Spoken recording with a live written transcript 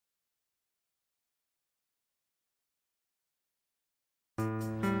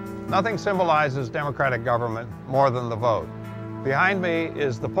Nothing symbolizes democratic government more than the vote. Behind me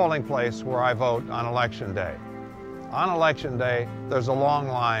is the polling place where I vote on Election Day. On Election Day, there's a long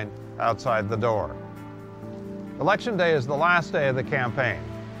line outside the door. Election Day is the last day of the campaign.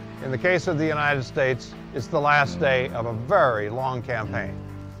 In the case of the United States, it's the last day of a very long campaign.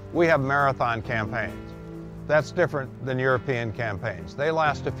 We have marathon campaigns. That's different than European campaigns. They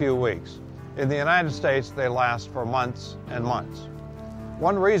last a few weeks. In the United States, they last for months and months.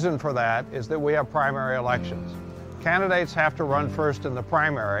 One reason for that is that we have primary elections. Candidates have to run first in the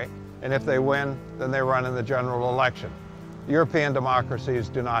primary, and if they win, then they run in the general election. European democracies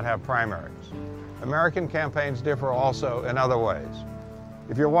do not have primaries. American campaigns differ also in other ways.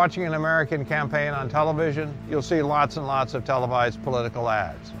 If you're watching an American campaign on television, you'll see lots and lots of televised political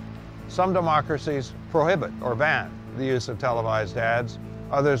ads. Some democracies prohibit or ban the use of televised ads.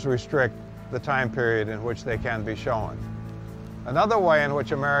 Others restrict the time period in which they can be shown. Another way in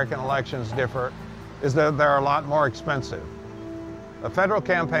which American elections differ is that they're a lot more expensive. A federal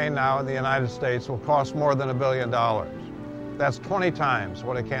campaign now in the United States will cost more than $1 billion. That's 20 times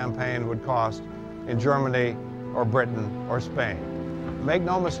what a campaign would cost in Germany or Britain or Spain. Make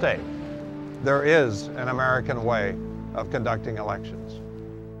no mistake, there is an American way of conducting elections.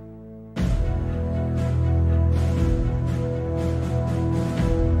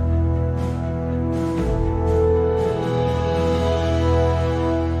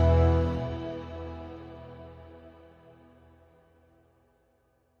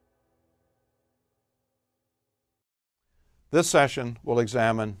 This session will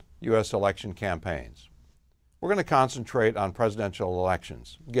examine U.S. election campaigns. We're going to concentrate on presidential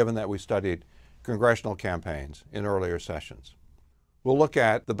elections, given that we studied congressional campaigns in earlier sessions. We'll look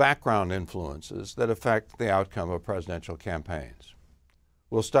at the background influences that affect the outcome of presidential campaigns.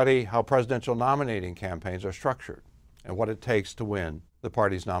 We'll study how presidential nominating campaigns are structured and what it takes to win the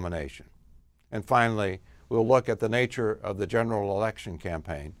party's nomination. And finally, we'll look at the nature of the general election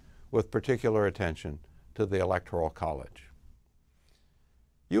campaign with particular attention to the Electoral College.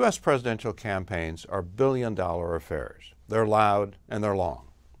 U.S. presidential campaigns are billion-dollar affairs. They're loud and they're long.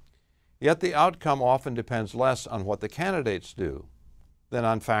 Yet the outcome often depends less on what the candidates do than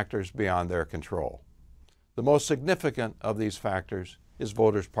on factors beyond their control. The most significant of these factors is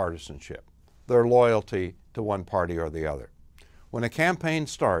voters' partisanship, their loyalty to one party or the other. When a campaign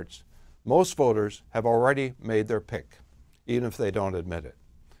starts, most voters have already made their pick, even if they don't admit it.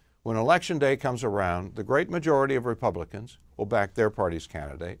 When Election Day comes around, the great majority of Republicans will back their party's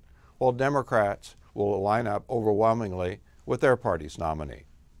candidate, while Democrats will line up overwhelmingly with their party's nominee.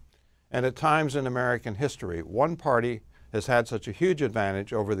 And at times in American history, one party has had such a huge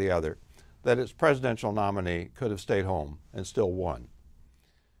advantage over the other that its presidential nominee could have stayed home and still won.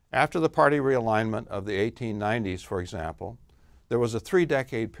 After the party realignment of the 1890s, for example, there was a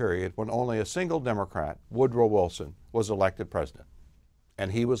 3-decade period when only a single Democrat, Woodrow Wilson, was elected president.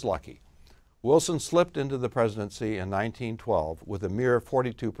 And he was lucky. Wilson slipped into the presidency in 1912 with a mere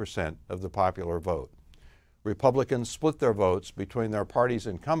 42% of the popular vote. Republicans split their votes between their party's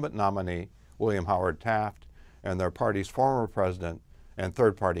incumbent nominee, William Howard Taft, and their party's former president and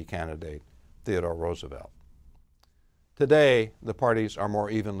third-party candidate, Theodore Roosevelt. Today, the parties are more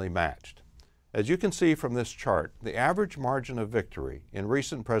evenly matched. As you can see from this chart, the average margin of victory in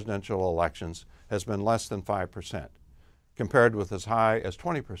recent presidential elections has been less than 5%. Compared with as high as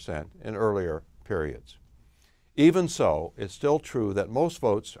 20% in earlier periods. Even so, it's still true that most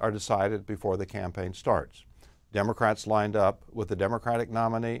votes are decided before the campaign starts. Democrats lined up with the Democratic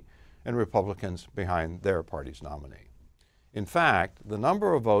nominee and Republicans behind their party's nominee. In fact, the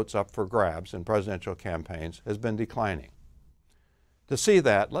number of votes up for grabs in presidential campaigns has been declining. To see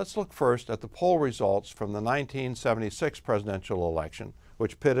that, let's look first at the poll results from the 1976 presidential election,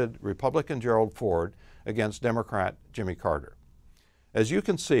 which pitted Republican Gerald Ford against Democrat Jimmy Carter. As you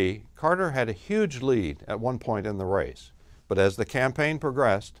can see, Carter had a huge lead at one point in the race, but as the campaign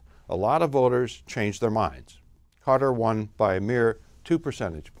progressed, a lot of voters changed their minds. Carter won by a mere 2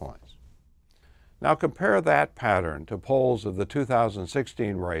 percentage points. Now compare that pattern to polls of the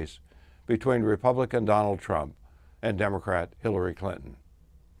 2016 race between Republican Donald Trump and Democrat Hillary Clinton.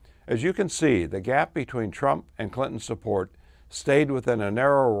 As you can see, the gap between Trump and Clinton's support stayed within a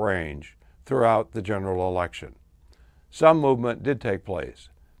narrow range throughout the general election. Some movement did take place,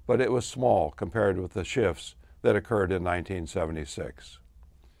 but it was small compared with the shifts that occurred in 1976.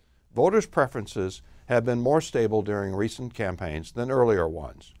 Voters' preferences have been more stable during recent campaigns than earlier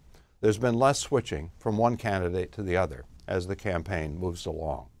ones. There's been less switching from one candidate to the other as the campaign moves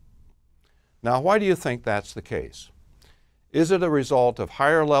along. Now, why do you think that's the case? Is it a result of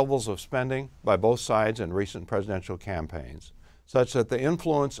higher levels of spending by both sides in recent presidential campaigns, such that the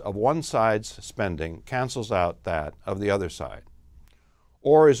influence of one side's spending cancels out that of the other side?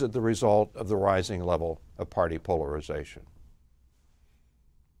 Or is it the result of the rising level of party polarization?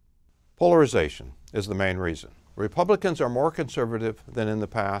 Polarization is the main reason. Republicans are more conservative than in the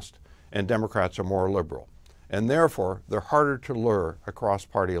past, and Democrats are more liberal, and therefore they're harder to lure across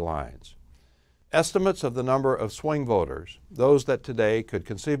party lines. Estimates of the number of swing voters, those that today could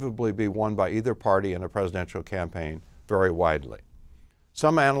conceivably be won by either party in a presidential campaign, vary widely.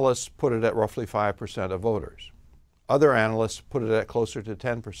 Some analysts put it at roughly 5% of voters. Other analysts put it at closer to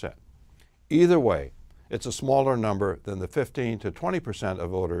 10%. Either way, it's a smaller number than the 15 to 20% of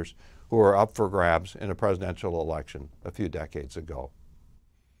voters who were up for grabs in a presidential election a few decades ago.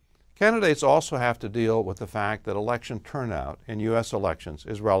 Candidates also have to deal with the fact that election turnout in U.S. elections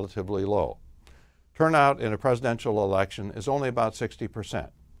is relatively low. Turnout in a presidential election is only about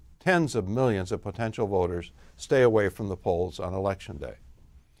 60%. Tens of millions of potential voters stay away from the polls on Election Day.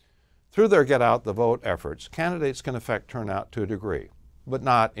 Through their Get Out the Vote efforts, candidates can affect turnout to a degree, but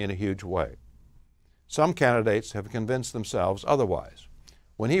not in a huge way. Some candidates have convinced themselves otherwise.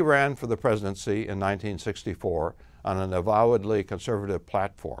 When he ran for the presidency in 1964 on an avowedly conservative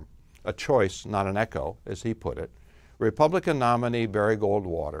platform, a choice, not an echo, as he put it, Republican nominee Barry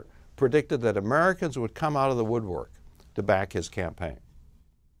Goldwater predicted that Americans would come out of the woodwork to back his campaign.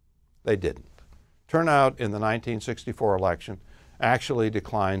 They didn't. Turnout in the 1964 election actually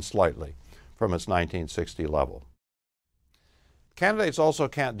declined slightly from its 1960 level. Candidates also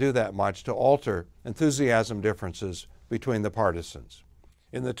can't do that much to alter enthusiasm differences between the partisans.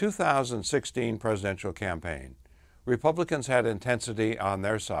 In the 2016 presidential campaign, Republicans had intensity on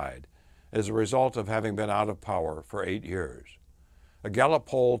their side as a result of having been out of power for 8 years. A Gallup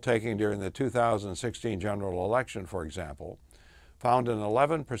poll taken during the 2016 general election, for example, found an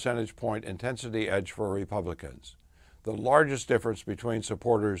 11 percentage point intensity edge for Republicans, the largest difference between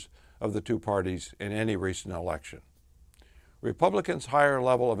supporters of the two parties in any recent election. Republicans' higher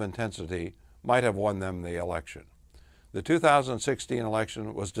level of intensity might have won them the election. The 2016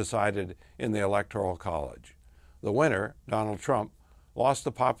 election was decided in the Electoral College. The winner, Donald Trump, lost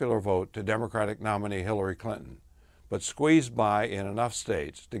the popular vote to Democratic nominee Hillary Clinton, but squeezed by in enough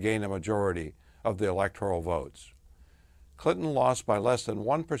states to gain a majority of the electoral votes. Clinton lost by less than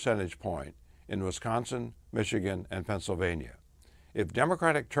 1 percentage point in Wisconsin, Michigan, and Pennsylvania. If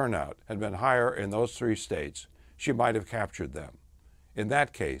Democratic turnout had been higher in those 3 states, she might have captured them. In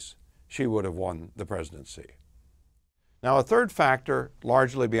that case, she would have won the presidency. Now, a third factor,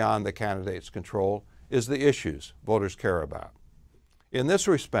 largely beyond the candidate's control, is the issues voters care about. In this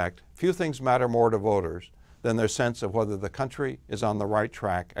respect, few things matter more to voters than their sense of whether the country is on the right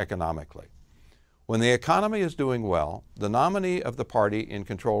track economically. When the economy is doing well, the nominee of the party in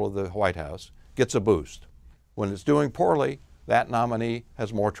control of the White House gets a boost. When it's doing poorly, that nominee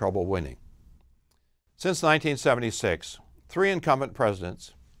has more trouble winning. Since 1976, 3 incumbent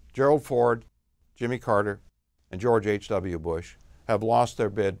presidents, Gerald Ford, Jimmy Carter, and George H.W. Bush, have lost their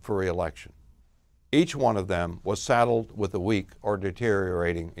bid for re-election. Each one of them was saddled with a weak or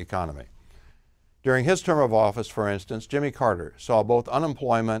deteriorating economy. During his term of office, for instance, Jimmy Carter saw both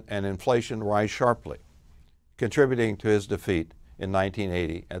unemployment and inflation rise sharply, contributing to his defeat in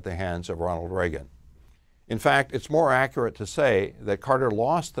 1980 at the hands of Ronald Reagan. In fact, it's more accurate to say that Carter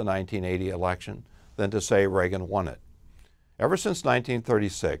lost the 1980 election than to say Reagan won it. Ever since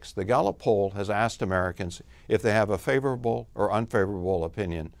 1936, the Gallup poll has asked Americans if they have a favorable or unfavorable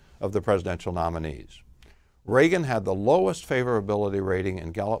opinion of the presidential nominees. Reagan had the lowest favorability rating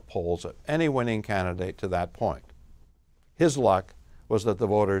in Gallup polls of any winning candidate to that point. His luck was that the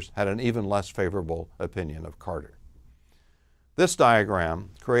voters had an even less favorable opinion of Carter. This diagram,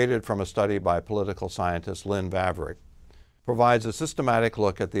 created from a study by political scientist Lynn Vavreck, provides a systematic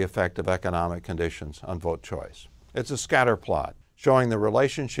look at the effect of economic conditions on vote choice. It's a scatter plot showing the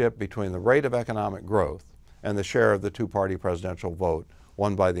relationship between the rate of economic growth and the share of the two-party presidential vote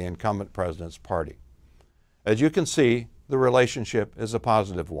won by the incumbent president's party. As you can see, the relationship is a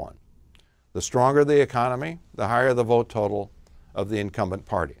positive one. The stronger the economy, the higher the vote total of the incumbent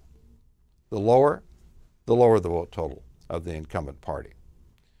party. The lower the vote total of the incumbent party.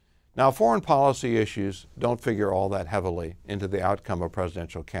 Now, foreign policy issues don't figure all that heavily into the outcome of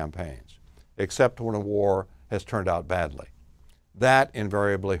presidential campaigns, except when a war has turned out badly. That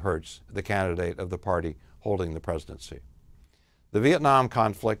invariably hurts the candidate of the party holding the presidency. The Vietnam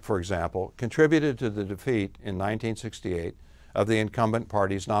conflict, for example, contributed to the defeat in 1968 of the incumbent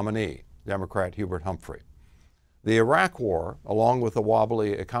party's nominee, Democrat Hubert Humphrey. The Iraq War, along with a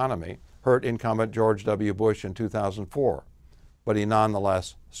wobbly economy, hurt incumbent George W. Bush in 2004, but he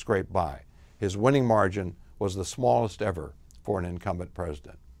nonetheless scraped by. His winning margin was the smallest ever for an incumbent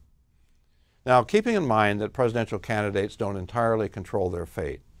president. Now, keeping in mind that presidential candidates don't entirely control their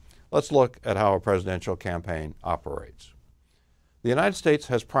fate, let's look at how a presidential campaign operates. The United States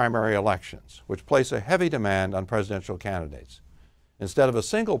has primary elections, which place a heavy demand on presidential candidates. Instead of a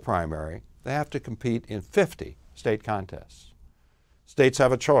single primary, they have to compete in 50 state contests. States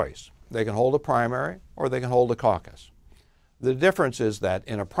have a choice. They can hold a primary or they can hold a caucus. The difference is that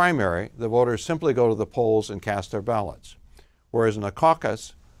in a primary, the voters simply go to the polls and cast their ballots, whereas in a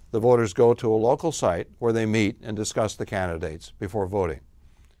caucus, the voters go to a local site where they meet and discuss the candidates before voting.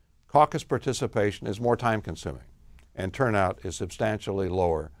 Caucus participation is more time-consuming, and turnout is substantially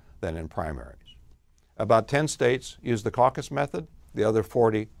lower than in primaries. About 10 states use the caucus method, the other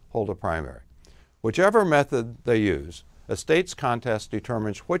 40 hold a primary. Whichever method they use, a state's contest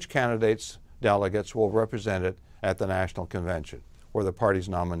determines which candidates' delegates will represent it at the national convention, where the party's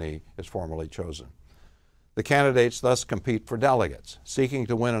nominee is formally chosen. The candidates thus compete for delegates, seeking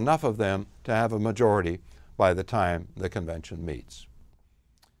to win enough of them to have a majority by the time the convention meets.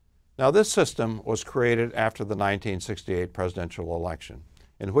 Now, this system was created after the 1968 presidential election,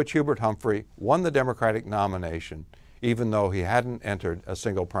 in which Hubert Humphrey won the Democratic nomination, even though he hadn't entered a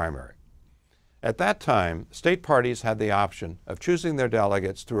single primary. At that time, state parties had the option of choosing their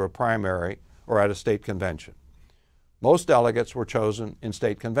delegates through a primary or at a state convention. Most delegates were chosen in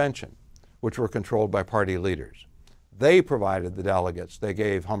state convention, which were controlled by party leaders. They provided the delegates. They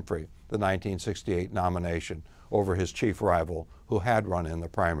gave Humphrey the 1968 nomination over his chief rival, who had run in the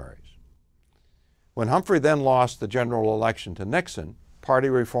primaries. When Humphrey then lost the general election to Nixon, party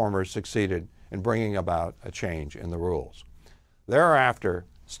reformers succeeded in bringing about a change in the rules. Thereafter,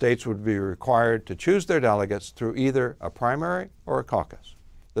 states would be required to choose their delegates through either a primary or a caucus,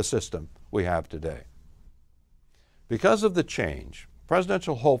 the system we have today. Because of the change,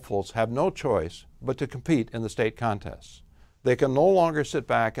 presidential hopefuls have no choice but to compete in the state contests. They can no longer sit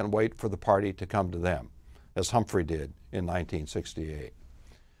back and wait for the party to come to them, as Humphrey did in 1968.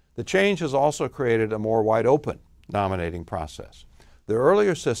 The change has also created a more wide-open nominating process. The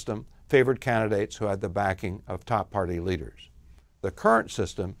earlier system favored candidates who had the backing of top party leaders. The current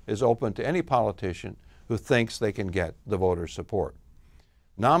system is open to any politician who thinks they can get the voters' support.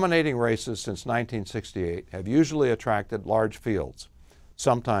 Nominating races since 1968 have usually attracted large fields,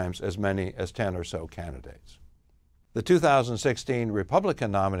 sometimes as many as 10 or so candidates. The 2016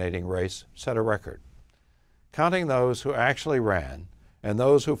 Republican nominating race set a record. Counting those who actually ran and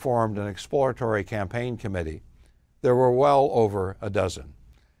those who formed an exploratory campaign committee, there were well over a dozen,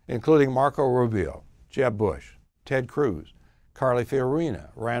 including Marco Rubio, Jeb Bush, Ted Cruz, Carly Fiorina,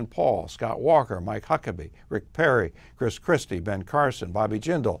 Rand Paul, Scott Walker, Mike Huckabee, Rick Perry, Chris Christie, Ben Carson, Bobby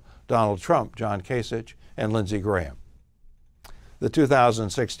Jindal, Donald Trump, John Kasich, and Lindsey Graham. The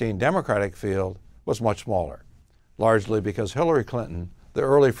 2016 Democratic field was much smaller, largely because Hillary Clinton, the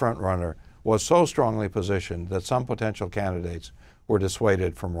early frontrunner, was so strongly positioned that some potential candidates were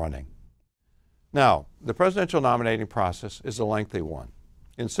dissuaded from running. Now, the presidential nominating process is a lengthy one.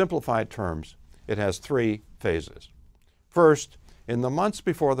 In simplified terms, it has 3 phases. First, in the months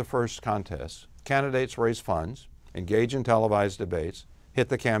before the first contest, candidates raise funds, engage in televised debates, hit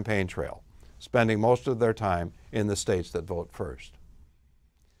the campaign trail, spending most of their time in the states that vote first.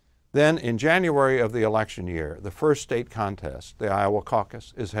 Then, in January of the election year, the first state contest, the Iowa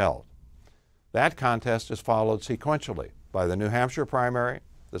caucus, is held. That contest is followed sequentially by the New Hampshire primary,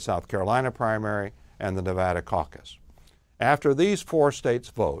 the South Carolina primary, and the Nevada caucus. After these 4 states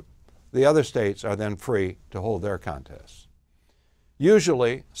vote, the other states are then free to hold their contests.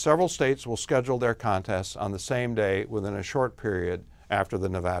 Usually, several states will schedule their contests on the same day within a short period after the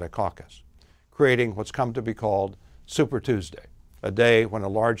Nevada caucus, creating what's come to be called Super Tuesday, a day when a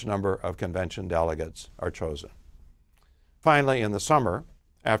large number of convention delegates are chosen. Finally, in the summer,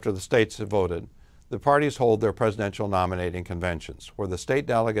 after the states have voted, the parties hold their presidential nominating conventions, where the state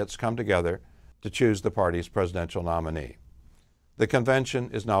delegates come together to choose the party's presidential nominee. The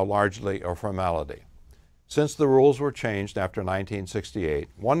convention is now largely a formality. Since the rules were changed after 1968,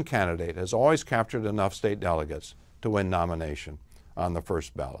 one candidate has always captured enough state delegates to win nomination on the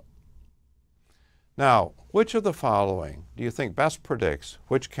first ballot. Now, which of the following do you think best predicts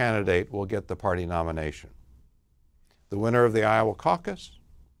which candidate will get the party nomination? The winner of the Iowa caucus,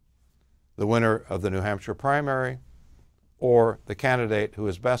 the winner of the New Hampshire primary, or the candidate who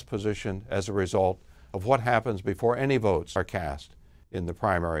is best positioned as a result of what happens before any votes are cast in the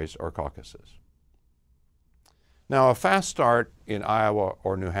primaries or caucuses? Now, a fast start in Iowa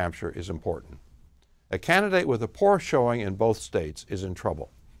or New Hampshire is important. A candidate with a poor showing in both states is in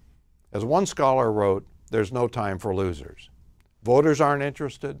trouble. As one scholar wrote, there's no time for losers. Voters aren't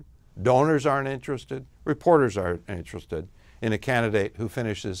interested, donors aren't interested, reporters aren't interested, in a candidate who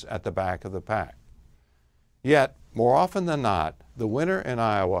finishes at the back of the pack. Yet, more often than not, the winner in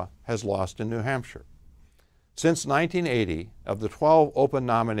Iowa has lost in New Hampshire. Since 1980, of the 12 open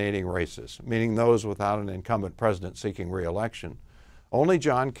nominating races, meaning those without an incumbent president seeking re-election, only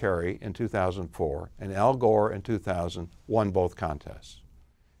John Kerry in 2004 and Al Gore in 2000 won both contests.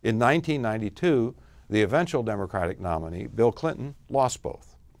 In 1992, the eventual Democratic nominee, Bill Clinton, lost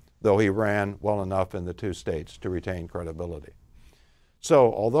both, though he ran well enough in the two states to retain credibility.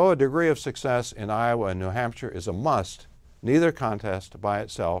 So, although a degree of success in Iowa and New Hampshire is a must, neither contest by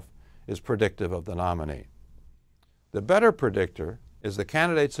itself is predictive of the nominee. The better predictor is the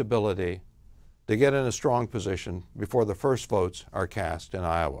candidate's ability to get in a strong position before the first votes are cast in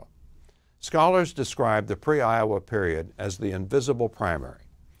Iowa. Scholars describe the pre-Iowa period as the invisible primary.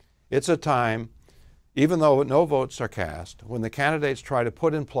 It's a time, even though no votes are cast, when the candidates try to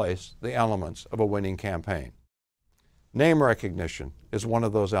put in place the elements of a winning campaign. Name recognition is one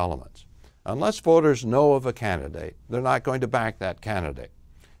of those elements. Unless voters know of a candidate, they're not going to back that candidate.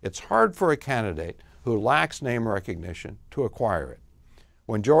 It's hard for a candidate who lacks name recognition to acquire it.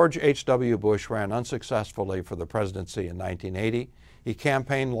 When George H.W. Bush ran unsuccessfully for the presidency in 1980, he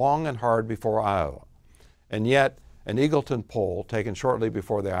campaigned long and hard before Iowa. And yet, an Eagleton poll taken shortly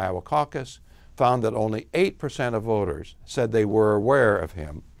before the Iowa caucus found that only 8% of voters said they were aware of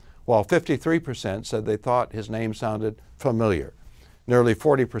him, while 53% said they thought his name sounded familiar. Nearly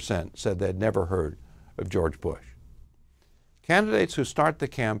 40% said they'd never heard of George Bush. Candidates who start the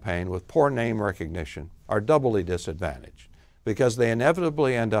campaign with poor name recognition are doubly disadvantaged because they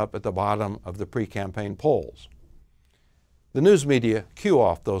inevitably end up at the bottom of the pre-campaign polls. The news media cue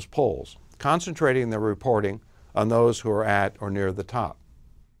off those polls, concentrating their reporting on those who are at or near the top.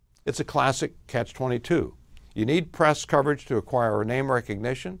 It's a classic catch-22. You need press coverage to acquire name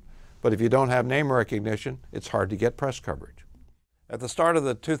recognition, but if you don't have name recognition, it's hard to get press coverage. At the start of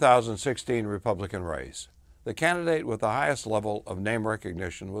the 2016 Republican race, the candidate with the highest level of name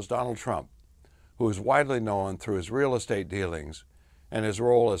recognition was Donald Trump, who is widely known through his real estate dealings and his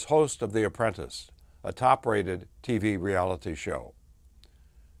role as host of The Apprentice, a top-rated TV reality show.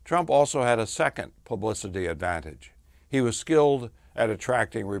 Trump also had a second publicity advantage. He was skilled at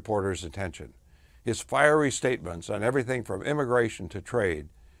attracting reporters' attention. His fiery statements on everything from immigration to trade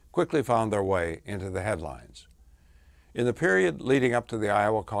quickly found their way into the headlines. In the period leading up to the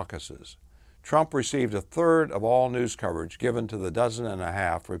Iowa caucuses, Trump received a third of all news coverage given to the dozen and a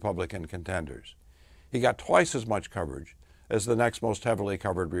half Republican contenders. He got twice as much coverage as the next most heavily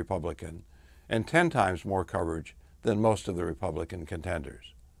covered Republican and 10 times more coverage than most of the Republican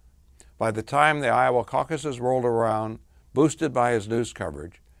contenders. By the time the Iowa caucuses rolled around, boosted by his news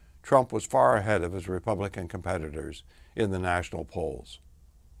coverage, Trump was far ahead of his Republican competitors in the national polls.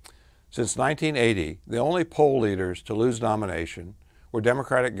 Since 1980, the only poll leaders to lose nomination were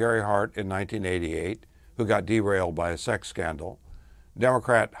Democratic Gary Hart in 1988, who got derailed by a sex scandal,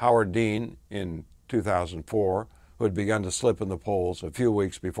 Democrat Howard Dean in 2004, who had begun to slip in the polls a few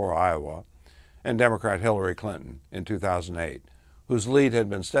weeks before Iowa, and Democrat Hillary Clinton in 2008, whose lead had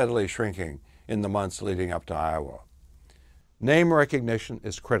been steadily shrinking in the months leading up to Iowa. Name recognition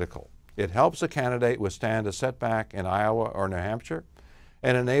is critical. It helps a candidate withstand a setback in Iowa or New Hampshire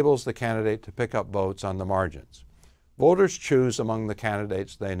and enables the candidate to pick up votes on the margins. Voters choose among the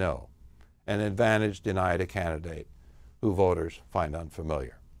candidates they know, an advantage denied a candidate who voters find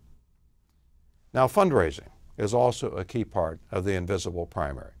unfamiliar. Now, fundraising is also a key part of the invisible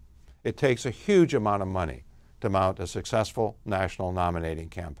primary. It takes a huge amount of money to mount a successful national nominating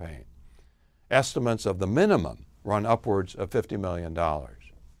campaign. Estimates of the minimum run upwards of $50 million.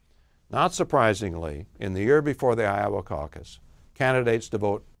 Not surprisingly, in the year before the Iowa caucus, candidates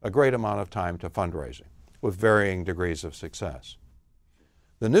devote a great amount of time to fundraising, with varying degrees of success.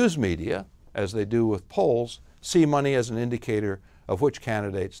 The news media, as they do with polls, see money as an indicator of which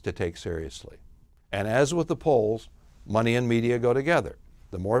candidates to take seriously. And as with the polls, money and media go together.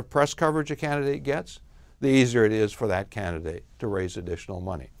 The more press coverage a candidate gets, the easier it is for that candidate to raise additional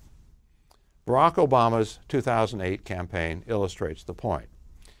money. Barack Obama's 2008 campaign illustrates the point.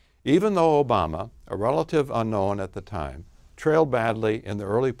 Even though Obama, a relative unknown at the time, trailed badly in the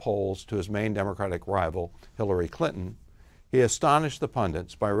early polls to his main Democratic rival, Hillary Clinton, he astonished the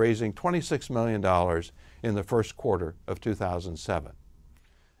pundits by raising $26 million in the first quarter of 2007.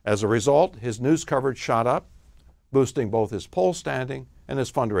 As a result, his news coverage shot up, boosting both his poll standing and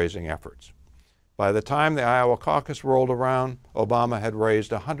his fundraising efforts. By the time the Iowa caucus rolled around, Obama had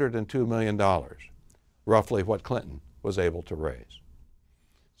raised $102 million, roughly what Clinton was able to raise.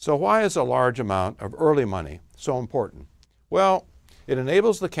 So why is a large amount of early money so important? Well, It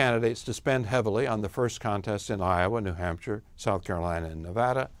enables the candidates to spend heavily on the first contests in Iowa, New Hampshire, South Carolina, and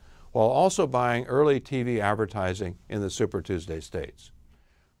Nevada, while also buying early TV advertising in the Super Tuesday states.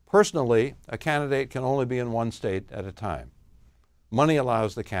 Personally, a candidate can only be in one state at a time. Money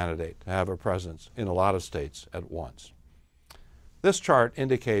allows the candidate to have a presence in a lot of states at once. This chart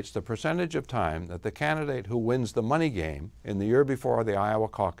indicates the percentage of time that the candidate who wins the money game in the year before the Iowa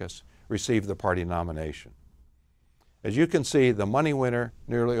caucus received the party nomination. As you can see, the money winner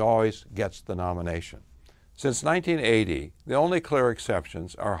nearly always gets the nomination. Since 1980, the only clear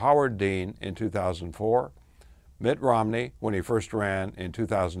exceptions are Howard Dean in 2004, Mitt Romney when he first ran in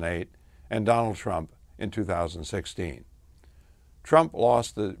 2008, and Donald Trump in 2016. Trump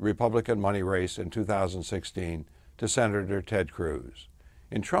lost the Republican money race in 2016 to Senator Ted Cruz.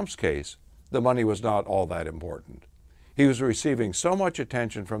 In Trump's case, the money was not all that important. He was receiving so much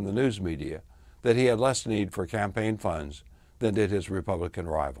attention from the news media that he had less need for campaign funds than did his Republican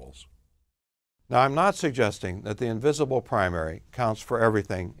rivals. Now, I'm not suggesting that the invisible primary counts for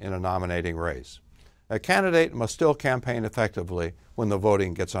everything in a nominating race. A candidate must still campaign effectively when the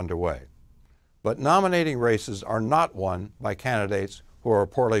voting gets underway. But nominating races are not won by candidates who are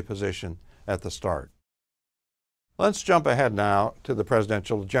poorly positioned at the start. Let's jump ahead now to the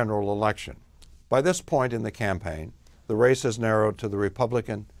presidential general election. By this point in the campaign, the race has narrowed to the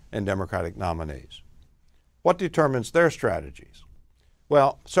Republican and Democratic nominees. What determines their strategies?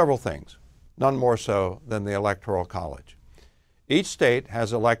 Well, several things, none more so than the Electoral College. Each state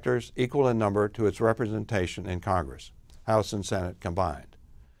has electors equal in number to its representation in Congress, House and Senate combined.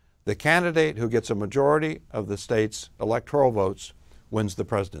 The candidate who gets a majority of the state's electoral votes wins the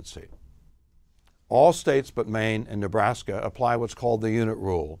presidency. All states but Maine and Nebraska apply what's called the unit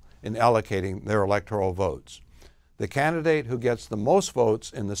rule in allocating their electoral votes. The candidate who gets the most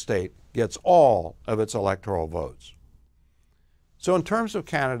votes in the state gets all of its electoral votes. So in terms of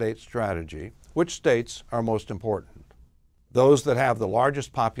candidate strategy, which states are most important? Those that have the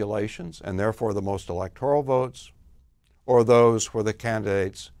largest populations and therefore the most electoral votes, or those where the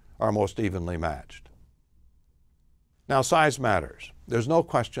candidates are most evenly matched? Now, size matters. There's no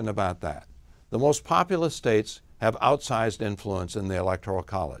question about that. The most populous states have outsized influence in the Electoral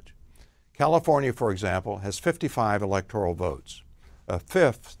College. California, for example, has 55 electoral votes, a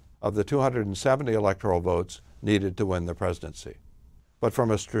fifth of the 270 electoral votes needed to win the presidency. But from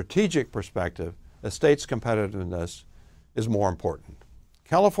a strategic perspective, a state's competitiveness is more important.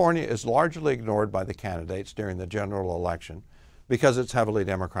 California is largely ignored by the candidates during the general election because it's heavily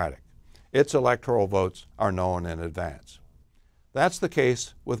Democratic. Its electoral votes are known in advance. That's the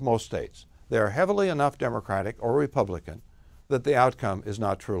case with most states. They are heavily enough Democratic or Republican that the outcome is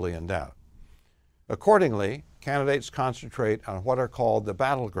not truly in doubt. Accordingly, candidates concentrate on what are called the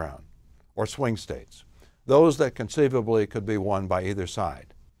battleground, or swing states, those that conceivably could be won by either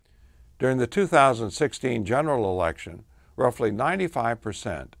side. During the 2016 general election, roughly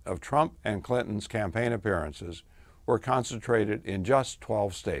 95% of Trump and Clinton's campaign appearances were concentrated in just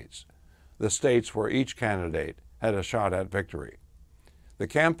 12 states, the states where each candidate had a shot at victory. The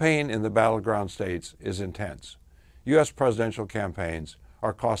campaign in the battleground states is intense. U.S. presidential campaigns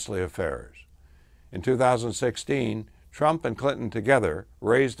are costly affairs. In 2016, Trump and Clinton together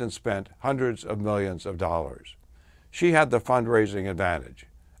raised and spent hundreds of millions of dollars. She had the fundraising advantage,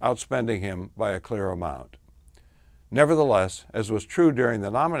 outspending him by a clear amount. Nevertheless, as was true during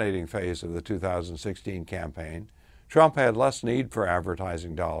the nominating phase of the 2016 campaign, Trump had less need for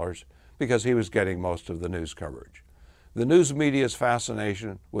advertising dollars because he was getting most of the news coverage. The news media's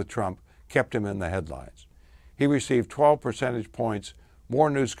fascination with Trump kept him in the headlines. He received 12 percentage points more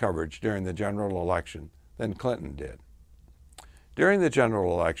news coverage during the general election than Clinton did. During the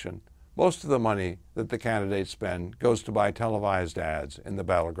general election, most of the money that the candidates spend goes to buy televised ads in the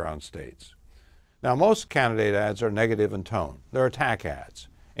battleground states. Now, most candidate ads are negative in tone. They're attack ads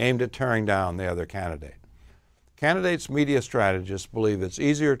aimed at tearing down the other candidate. Candidates' media strategists believe it's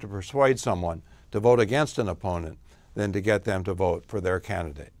easier to persuade someone to vote against an opponent than to get them to vote for their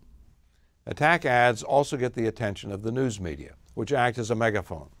candidate. Attack ads also get the attention of the news media, which act as a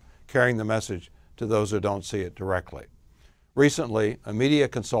megaphone, carrying the message to those who don't see it directly. Recently, a media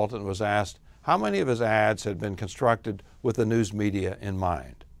consultant was asked how many of his ads had been constructed with the news media in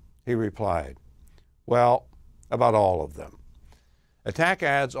mind. He replied, "Well, about all of them." Attack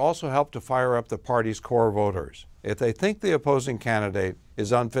ads also help to fire up the party's core voters. If they think the opposing candidate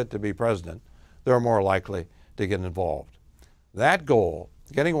is unfit to be president, they're more likely to get involved. That goal,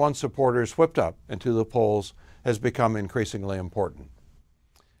 getting one's supporters whipped up into the polls, has become increasingly important.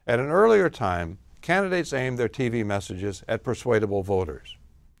 At an earlier time, candidates aimed their TV messages at persuadable voters.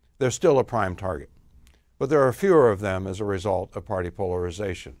 They're still a prime target. but there are fewer of them as a result of party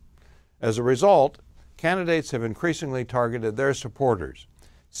polarization. As a result, candidates have increasingly targeted their supporters,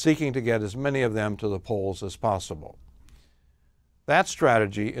 seeking to get as many of them to the polls as possible. That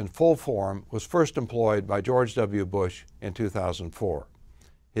strategy in full form was first employed by George W. Bush in 2004.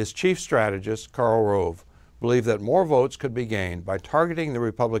 His chief strategist, Karl Rove, believed that more votes could be gained by targeting the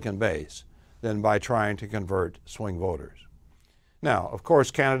Republican base than by trying to convert swing voters. Now, of course,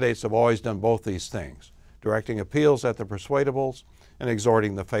 candidates have always done both these things, directing appeals at the persuadables and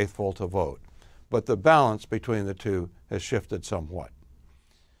exhorting the faithful to vote. But the balance between the two has shifted somewhat.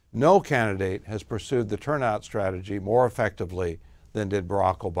 No candidate has pursued the turnout strategy more effectively than did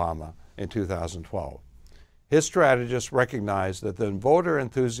Barack Obama in 2012. His strategists recognized that the voter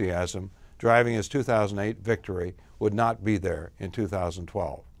enthusiasm driving his 2008 victory would not be there in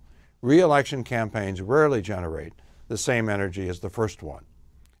 2012. Re-election campaigns rarely generate the same energy as the first one,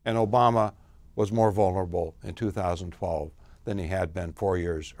 and Obama was more vulnerable in 2012 than he had been 4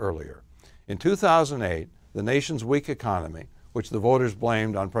 years earlier. In 2008, the nation's weak economy, which the voters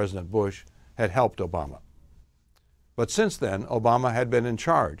blamed on President Bush, had helped Obama. But since then, Obama had been in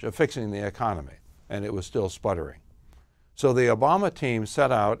charge of fixing the economy, and it was still sputtering. So the Obama team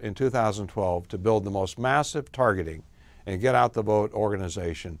set out in 2012 to build the most massive targeting and get out the vote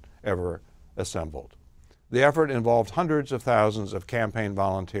organization ever assembled. The effort involved hundreds of thousands of campaign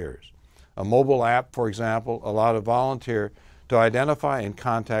volunteers. A mobile app, for example, allowed a volunteer to identify and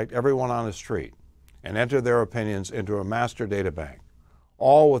contact everyone on the street and enter their opinions into a master data bank,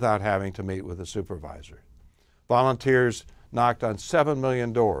 all without having to meet with a supervisor. Volunteers knocked on 7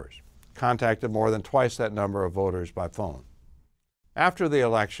 million doors, contacted more than twice that number of voters by phone. After the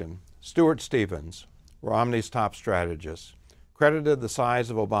election, Stuart Stevens, Romney's top strategist, credited the size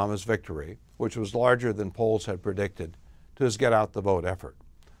of Obama's victory, which was larger than polls had predicted, to his get-out-the-vote effort.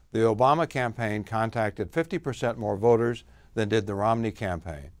 The Obama campaign contacted 50% more voters than did the Romney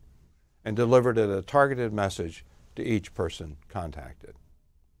campaign and delivered a targeted message to each person contacted.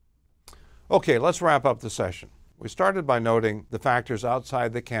 Okay, let's wrap up the session. We started by noting the factors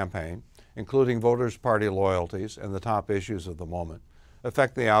outside the campaign, including voters' party loyalties and the top issues of the moment,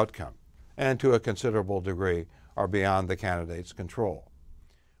 affect the outcome and to a considerable degree are beyond the candidate's control.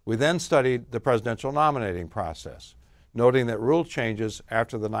 We then studied the presidential nominating process, noting that rule changes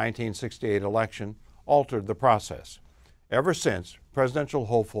after the 1968 election altered the process. Ever since, presidential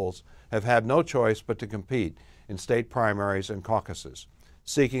hopefuls have had no choice but to compete in state primaries and caucuses,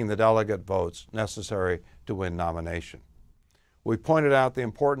 seeking the delegate votes necessary to win nomination. We pointed out the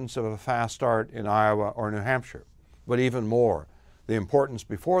importance of a fast start in Iowa or New Hampshire, but even more, the importance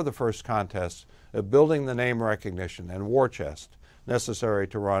before the first contest of building the name recognition and war chest necessary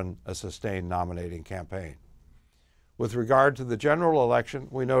to run a sustained nominating campaign. With regard to the general election,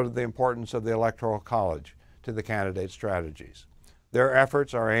 we noted the importance of the Electoral College to the candidate strategies. Their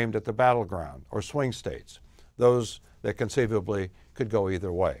efforts are aimed at the battleground, or swing states, those that conceivably could go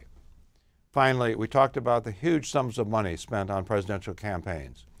either way. Finally, we talked about the huge sums of money spent on presidential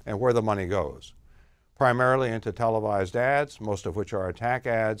campaigns and where the money goes, primarily into televised ads, most of which are attack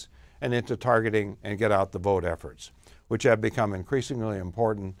ads, and into targeting and get-out-the-vote efforts, which have become increasingly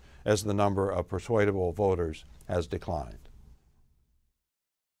important as the number of persuadable voters has declined.